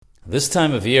This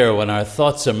time of year, when our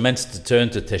thoughts are meant to turn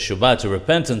to teshuvah, to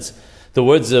repentance, the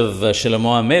words of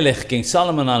Shlomo HaMelech, King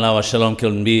Solomon alav shalom,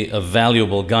 can be a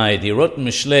valuable guide. He wrote in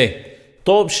Mishlei,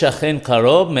 Tov shachen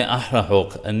karob me'ach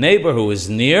rachok. A neighbor who is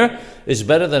near is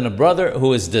better than a brother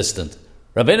who is distant.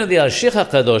 Rabbeinu the Al-Shich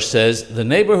HaKadosh says, the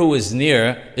neighbor who is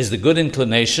near is the good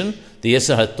inclination, the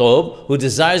Yisar HaTov, who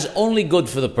desires only good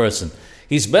for the person.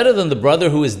 He's better than the brother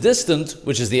who is distant,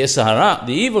 which is the Yisar Hara,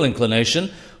 the evil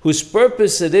inclination, whose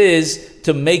purpose it is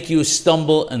to make you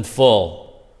stumble and fall.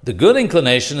 The good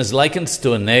inclination is likened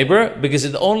to a neighbor because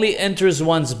it only enters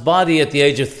one's body at the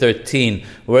age of 13,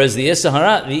 whereas the Yisar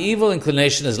Hara, the evil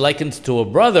inclination, is likened to a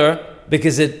brother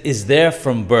because it is there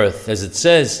from birth. As it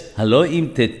says,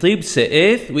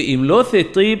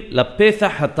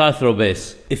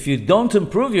 if you don't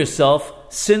improve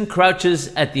yourself, sin crouches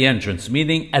at the entrance,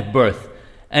 meaning at birth,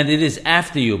 and it is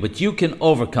after you, but you can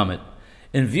overcome it.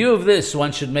 In view of this,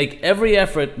 one should make every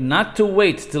effort not to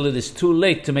wait till it is too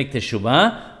late to make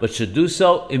teshuvah, but should do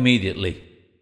so immediately.